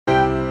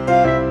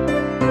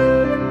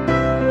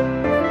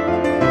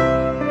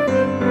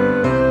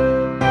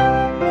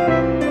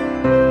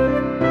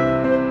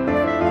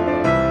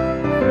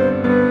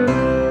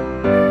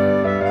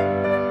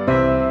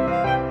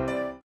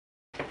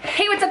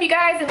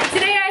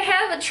Today I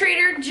have a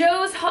Trader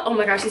Joe's oh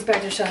my gosh, these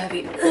bags are so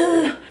heavy.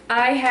 Ugh.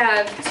 I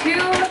have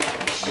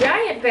 2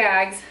 giant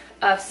bags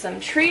of some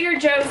Trader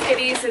Joe's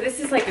goodies. So this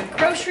is like a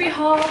grocery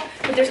haul,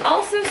 but there's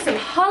also some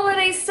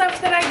holiday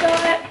stuff that I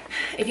got.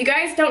 If you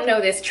guys don't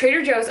know this,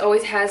 Trader Joe's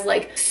always has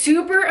like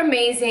super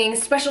amazing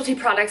specialty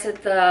products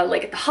at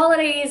the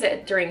holidays,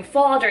 during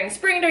fall, during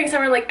spring, during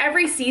summer. Like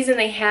every season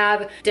they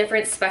have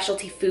different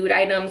specialty food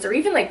items or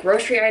even like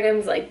grocery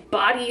items like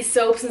body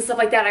soaps and stuff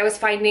like that I was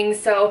finding.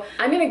 So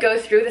I'm gonna go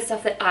through the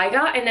stuff that I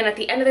got, and then at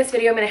the end of this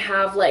video I'm gonna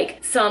have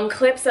like some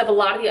clips of a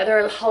lot of the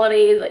other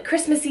holiday, like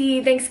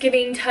Christmassy,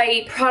 Thanksgiving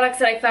type products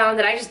that I found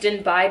that I just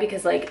didn't buy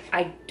because like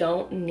I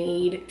don't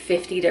need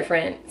 50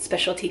 different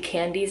specialty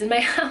candies in my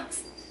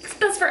house.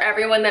 That's for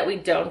everyone that we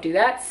don't do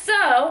that.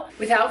 So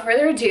without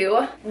further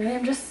ado,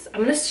 I'm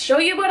gonna show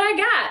you what I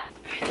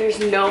got. There's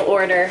no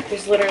order.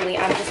 There's literally,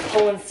 I'm just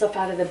pulling stuff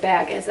out of the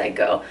bag as I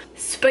go.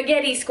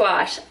 Spaghetti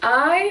squash.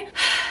 I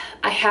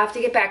have to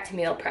get back to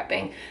meal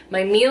prepping.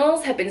 My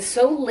meals have been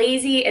so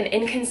lazy and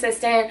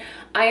inconsistent.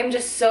 I am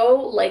just so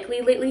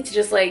likely lately to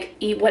just like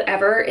eat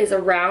whatever is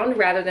around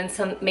rather than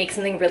make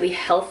something really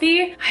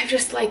healthy. I'm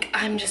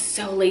just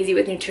so lazy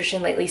with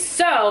nutrition lately.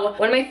 So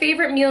one of my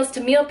favorite meals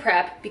to meal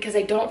prep, because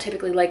I don't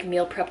typically like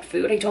meal prepped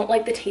food. I don't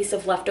like the taste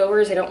of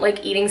leftovers. I don't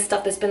like eating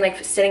stuff that's been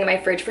like sitting in my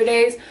fridge for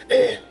days.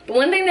 Ugh. But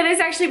one thing that is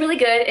actually really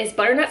good is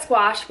butternut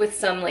squash with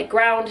some like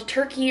ground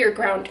turkey or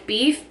ground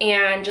beef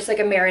and just like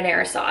a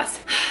marinara sauce.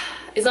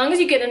 As long as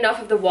you get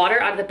enough of the water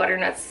out of the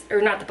butternuts,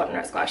 or not the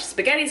butternut squash,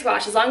 spaghetti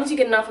squash, as long as you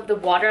get enough of the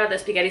water out of the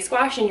spaghetti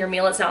squash and your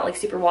meal is not like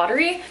super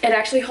watery, it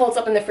actually holds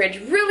up in the fridge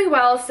really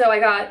well. So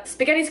I got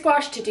spaghetti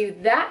squash to do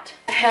that.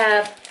 I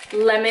have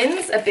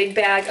lemons, a big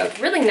bag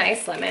of really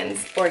nice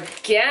lemons,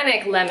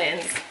 organic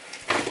lemons.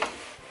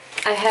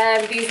 I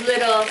have these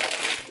little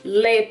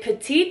Les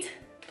Petites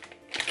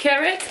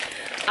carrots.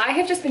 I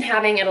have just been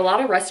having at a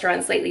lot of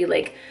restaurants lately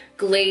like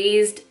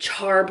glazed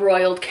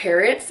charbroiled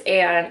carrots,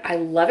 and I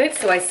love it.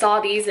 So I saw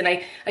these and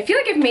I feel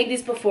like I've made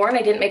these before and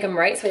I didn't make them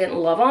right, so I didn't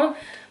love them,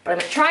 but I'm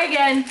gonna try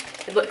again.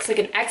 It looks like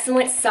an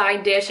excellent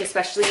side dish,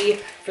 especially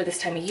for this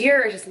time of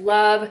year. I just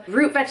love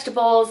root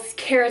vegetables,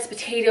 carrots,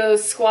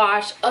 potatoes,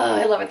 squash. Oh,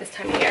 I love it this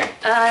time of year.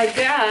 I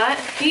got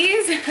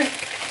these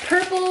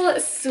purple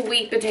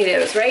sweet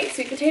potatoes, right?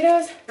 Sweet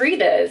potatoes?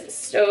 Frida's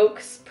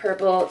Stokes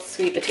purple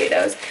sweet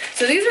potatoes.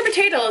 So these are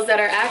potatoes that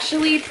are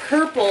actually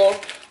purple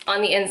on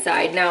the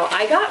inside. Now,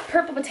 I got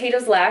purple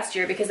potatoes last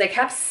year because I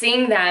kept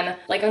seeing them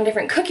like on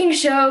different cooking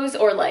shows,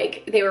 or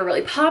like they were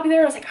really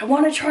popular. I was like, I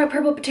want to try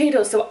purple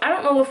potatoes. So I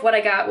don't know if what I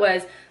got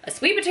was a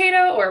sweet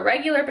potato or a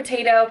regular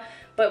potato,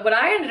 but what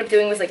I ended up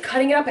doing was like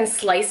cutting it up in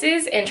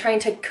slices and trying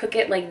to cook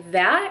it like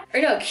that.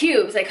 Or no,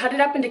 cubes. I cut it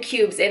up into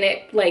cubes, and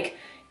it like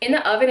in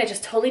the oven, it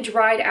just totally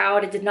dried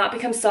out. It did not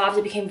become soft.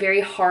 It became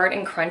very hard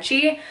and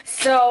crunchy.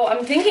 So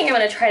I'm thinking I'm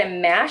gonna try to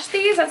mash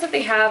these. That's what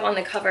they have on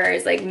the cover,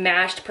 is like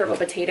mashed purple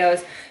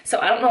potatoes. So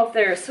I don't know if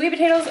they're sweet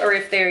potatoes or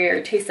if they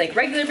taste like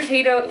regular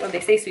potato. Well, they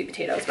say sweet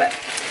potatoes, but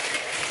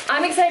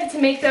I'm excited to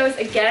make those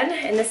again,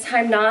 and this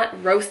time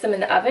not roast them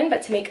in the oven,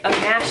 but to make a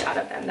mash out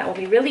of them. That will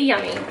be really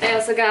yummy. I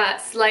also got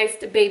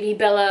sliced baby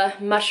Bella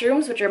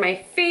mushrooms, which are my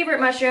favorite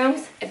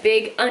mushrooms. A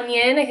big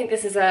onion. I think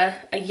this is a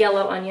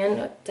yellow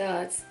onion.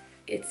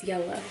 It's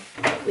yellow.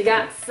 We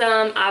got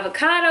some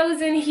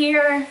avocados in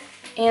here,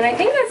 and I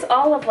think that's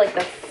all of like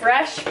the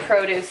fresh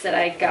produce that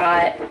I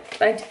got.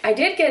 But I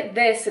did get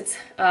this. It's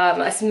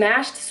a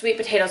smashed sweet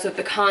potatoes with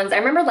pecans. I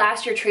remember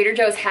last year Trader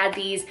Joe's had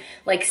these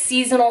like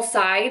seasonal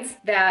sides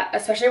that,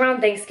 especially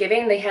around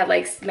Thanksgiving, they had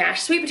like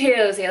smashed sweet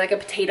potatoes. They had like a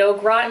potato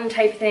gratin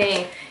type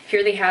thing.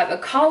 Here they have a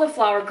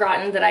cauliflower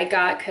gratin that I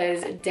got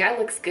because that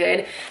looks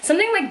good.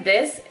 Something like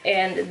this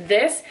and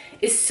this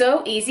is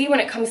so easy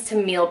when it comes to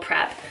meal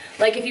prep.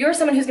 Like if you're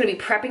someone who's gonna be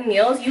prepping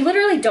meals, you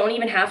literally don't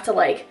even have to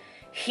like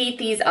heat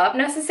these up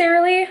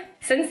necessarily.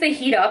 Since they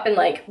heat up in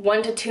like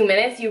 1 to 2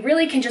 minutes, you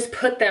really can just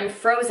put them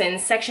frozen,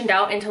 sectioned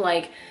out into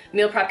like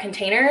meal prep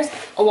containers,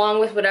 along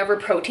with whatever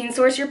protein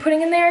source you're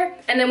putting in there.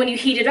 And then when you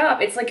heat it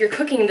up, it's like you're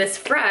cooking this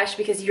fresh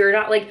because you're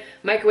not like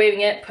microwaving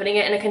it, putting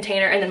it in a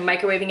container, and then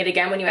microwaving it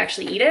again when you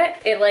actually eat it.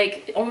 It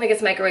like only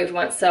gets microwaved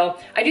once. So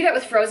I do that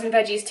with frozen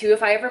veggies too.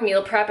 If I ever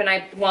meal prep and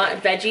I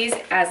want veggies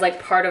as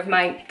like part of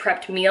my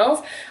prepped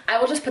meals, I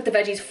will just put the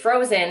veggies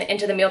frozen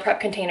into the meal prep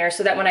container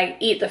so that when I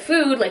eat the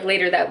food like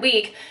later that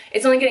week,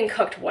 it's only getting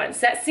cooked once.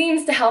 That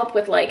seems to help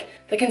with like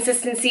the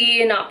consistency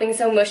and not being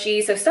so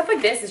mushy. So stuff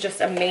like this is just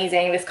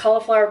amazing. This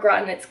cauliflower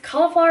gratin, it's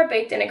cauliflower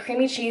baked in a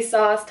creamy cheese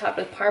sauce topped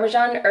with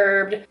Parmesan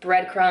herbed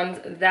breadcrumbs.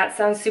 That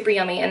sounds super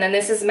yummy. And then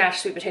this is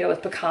mashed sweet potato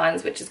with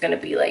pecans, which is gonna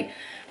be like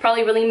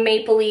probably really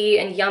mapley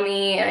and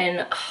yummy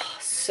and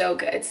so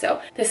good.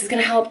 So this is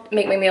gonna help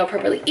make my meal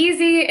prep really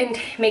easy and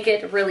make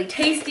it really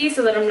tasty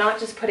so that I'm not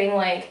just putting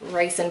like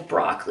rice and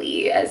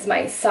broccoli as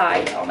my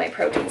side to all my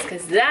proteins,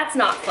 because that's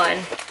not fun.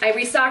 I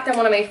restocked on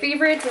one of my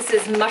favorites. This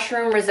is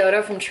mushroom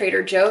risotto from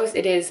Trader Joe's.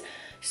 It is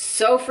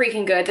So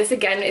freaking good. This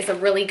again is a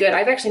really good,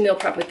 I've actually meal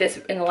prepped with this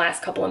in the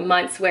last couple of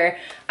months, where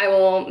I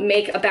will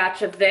make a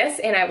batch of this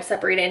and I will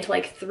separate it into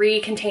like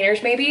 3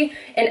 containers maybe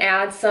and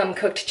add some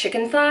cooked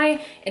chicken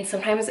thigh, and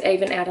sometimes I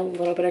even add a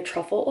little bit of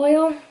truffle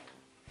oil.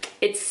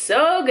 It's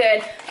so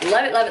good.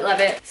 Love it, love it, love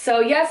it. So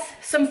yes,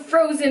 some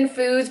frozen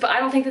foods, but I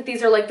don't think that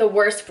these are like the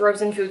worst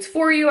frozen foods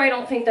for you. I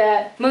don't think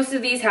that most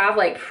of these have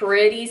like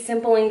pretty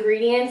simple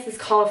ingredients. This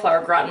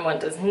cauliflower gratin one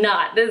does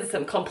not. This is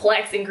some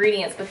complex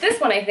ingredients, but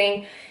this one I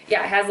think,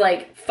 yeah, it has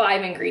like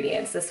 5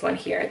 ingredients. This one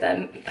here,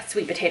 the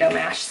sweet potato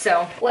mash.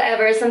 So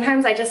whatever,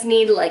 sometimes I just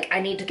need I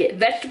need to get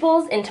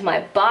vegetables into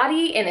my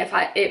body, and if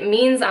it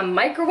means I'm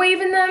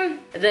microwaving them,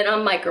 then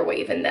I'm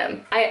microwaving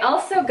them. I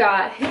also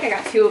got, I think I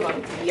got 2 of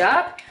them.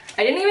 Yup.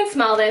 I didn't even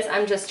smell this.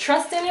 I'm just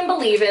trusting and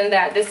believing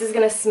that this is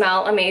gonna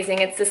smell amazing.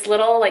 It's this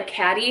little like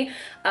caddy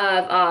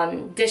of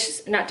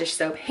not dish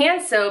soap,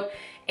 hand soap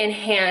and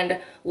hand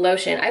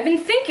lotion. I've been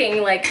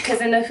thinking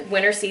because in the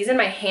winter season,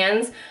 my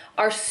hands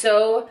are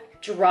so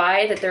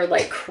dry that they're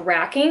like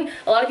cracking.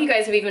 A lot of you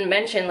guys have even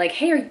mentioned like,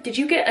 hey, did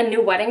you get a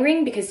new wedding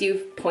ring? Because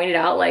you've pointed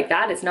out like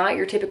that is not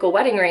your typical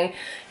wedding ring.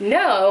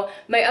 No,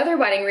 my other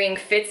wedding ring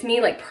fits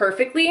me like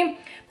perfectly,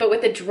 but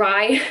with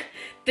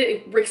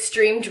the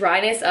extreme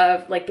dryness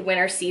of like the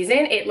winter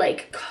season, it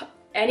like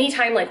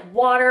anytime like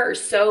water or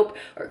soap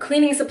or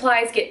cleaning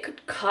supplies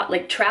get caught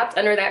like trapped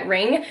under that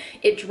ring,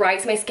 it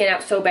dries my skin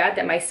out so bad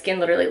that my skin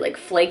literally like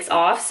flakes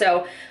off.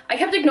 So I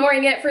kept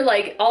ignoring it for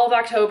like all of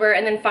October,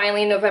 and then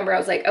finally in November I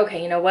was like,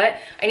 okay, you know what?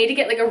 I need to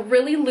get like a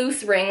really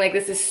loose ring, like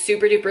this is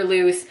super duper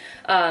loose,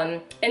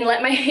 and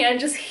let my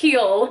hand just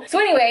heal. So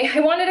anyway, I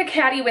wanted a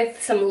caddy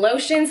with some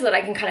lotion so that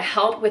I can kind of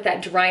help with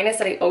that dryness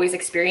that I always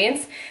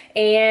experience.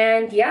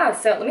 And yeah,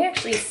 so let me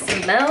actually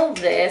smell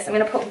this. I'm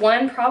gonna put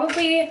one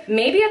probably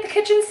maybe at the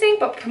kitchen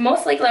sink, but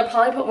most likely I'll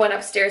probably put one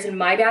upstairs in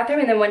my bathroom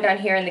and then one down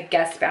here in the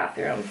guest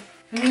bathroom.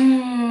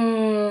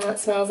 It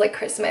smells like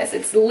Christmas.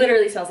 It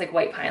literally smells like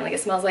white pine. Like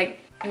it smells like,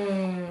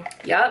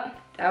 yup,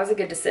 that was a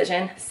good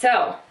decision.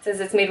 So it says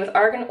it's made with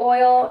argan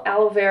oil,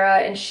 aloe vera,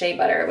 and shea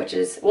butter, which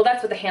is, well,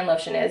 that's what the hand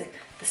lotion is.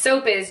 The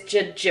soap is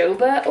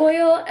jojoba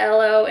oil,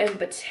 aloe, and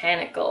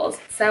botanicals.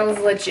 Sounds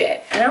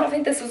legit. And I don't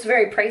think this was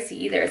very pricey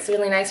either. It's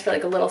really nice for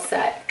like a little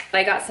set.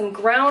 I got some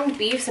ground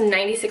beef, some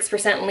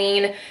 96%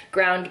 lean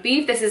ground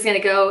beef. This is gonna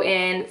go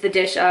in the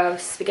dish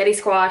of spaghetti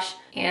squash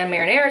and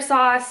marinara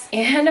sauce.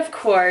 And of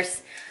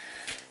course,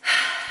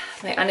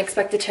 my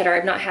unexpected cheddar.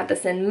 I've not had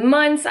this in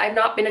months. I've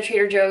not been to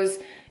Trader Joe's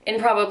in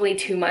probably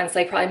 2 months,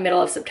 like probably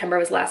middle of September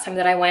was the last time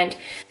that I went.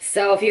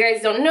 So if you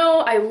guys don't know,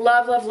 I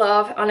love, love,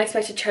 love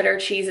unexpected cheddar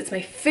cheese. It's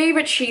my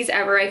favorite cheese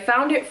ever. I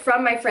found it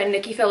from my friend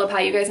Nikki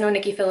Philippi. You guys know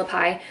Nikki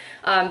Philippi,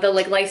 the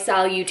like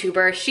lifestyle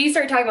YouTuber. She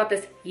started talking about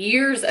this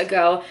years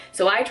ago,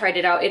 so I tried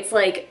it out. It's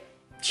like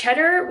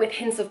cheddar with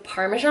hints of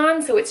Parmesan,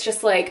 so it's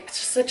just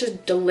such a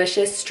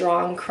delicious,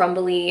 strong,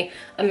 crumbly,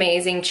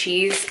 amazing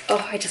cheese.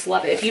 Oh, I just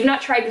love it. If you've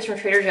not tried this from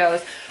Trader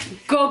Joe's,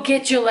 go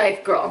get your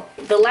life, girl.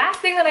 The last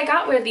thing that I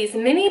got were these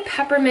mini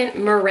peppermint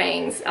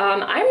meringues. I'm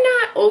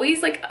not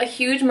always like a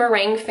huge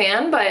meringue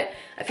fan, but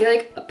I feel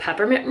like a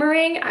peppermint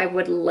meringue I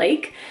would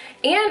like.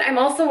 And I'm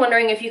also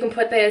wondering if you can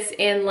put this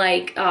in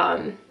like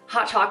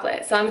hot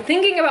chocolate. So I'm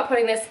thinking about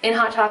putting this in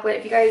hot chocolate.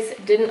 If you guys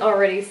didn't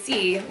already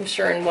see, I'm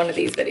sure in one of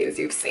these videos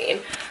you've seen,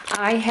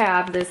 I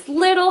have this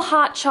little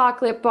hot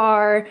chocolate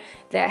bar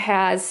that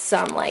has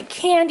some like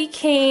candy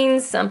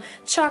canes, some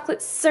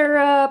chocolate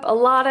syrup, a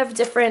lot of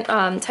different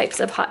types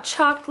of hot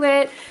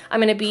chocolate.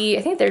 I'm gonna be,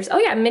 I think there's, oh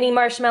yeah, mini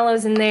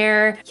marshmallows in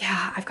there.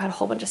 Yeah, I've got a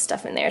whole bunch of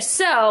stuff in there.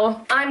 So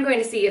I'm going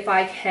to see if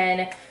I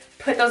can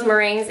put those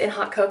meringues in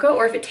hot cocoa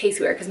or if it tastes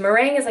weird, because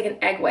meringue is like an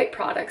egg white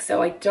product,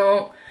 so I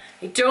don't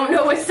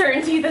know with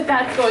certainty that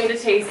that's going to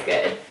taste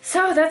good.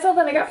 So that's all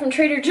that I got from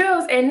Trader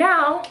Joe's, and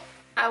now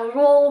I will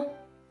roll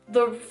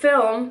the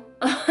film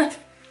of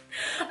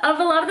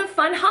a lot of the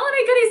fun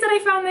holiday goodies that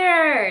I found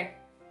there.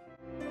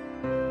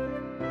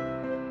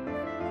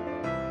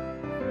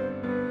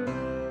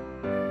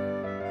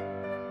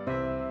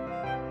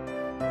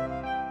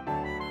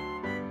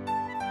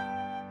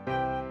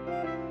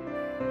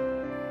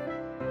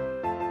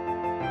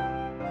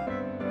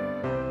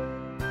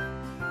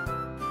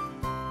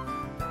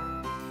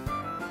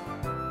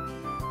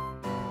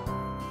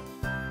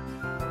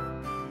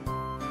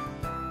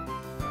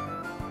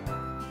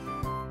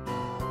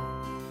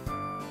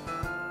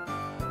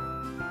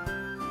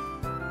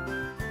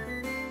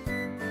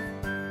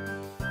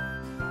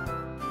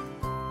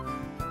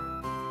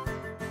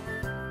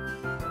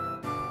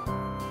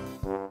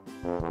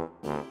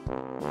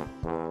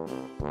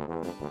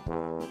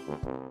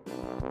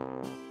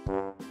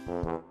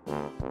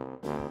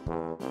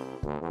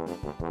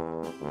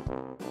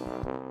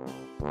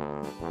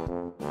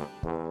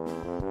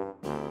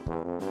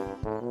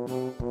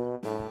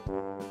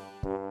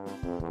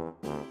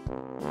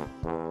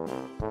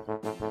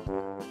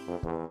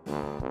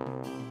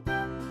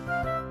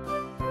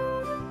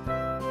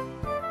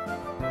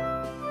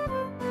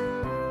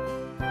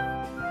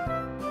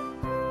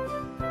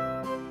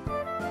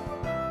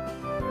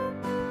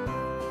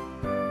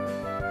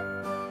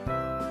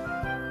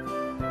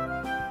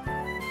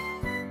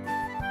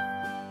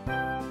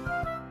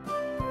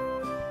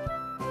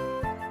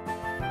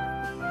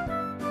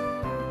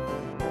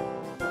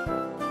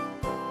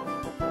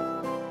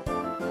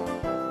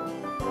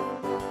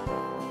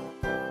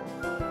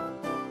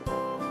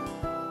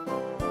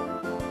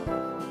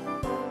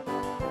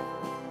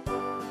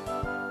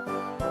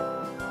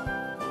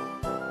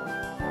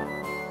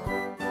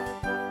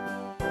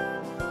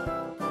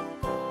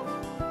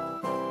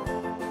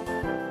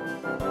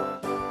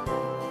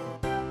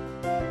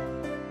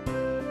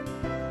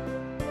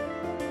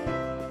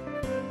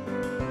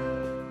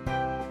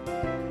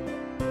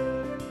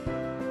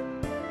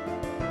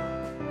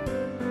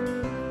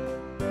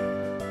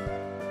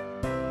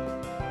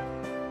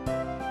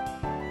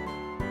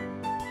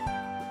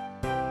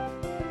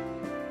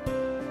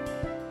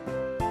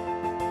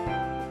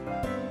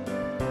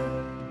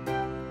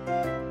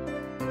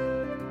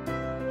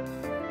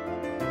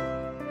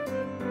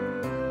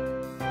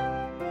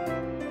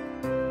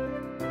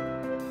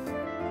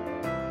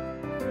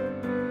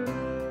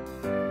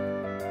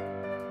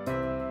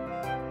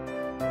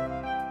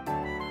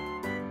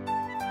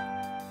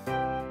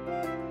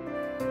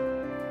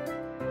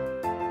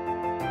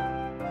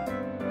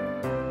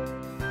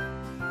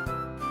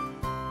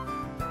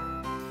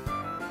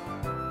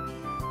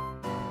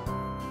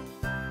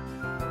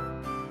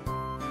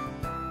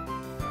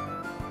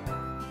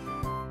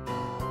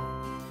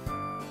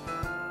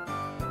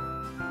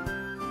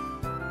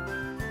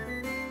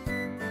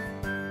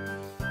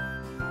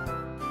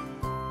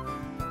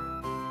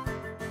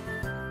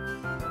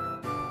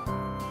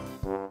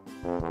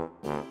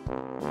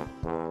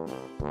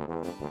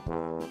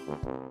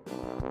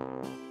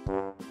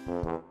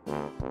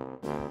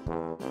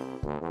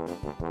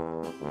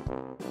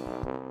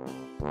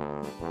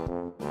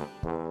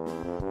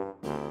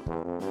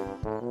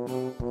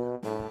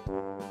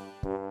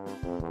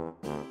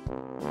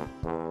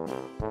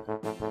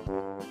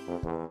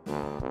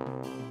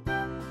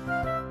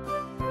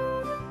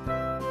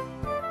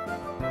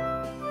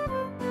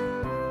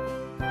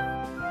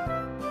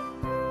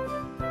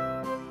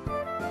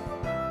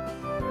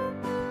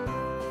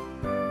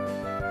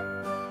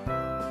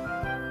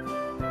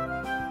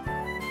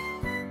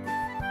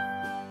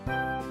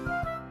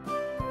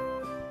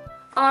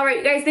 Alright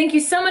you guys, thank you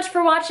so much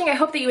for watching. I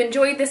hope that you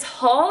enjoyed this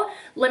haul.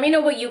 Let me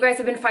know what you guys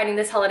have been finding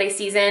this holiday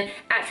season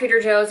at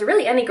Trader Joe's or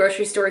really any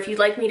grocery store. If you'd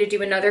like me to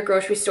do another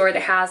grocery store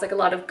that has like a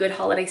lot of good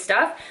holiday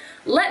stuff,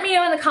 let me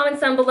know in the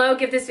comments down below.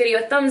 Give this video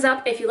a thumbs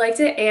up if you liked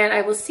it, and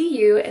I will see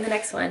you in the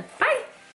next one. Bye!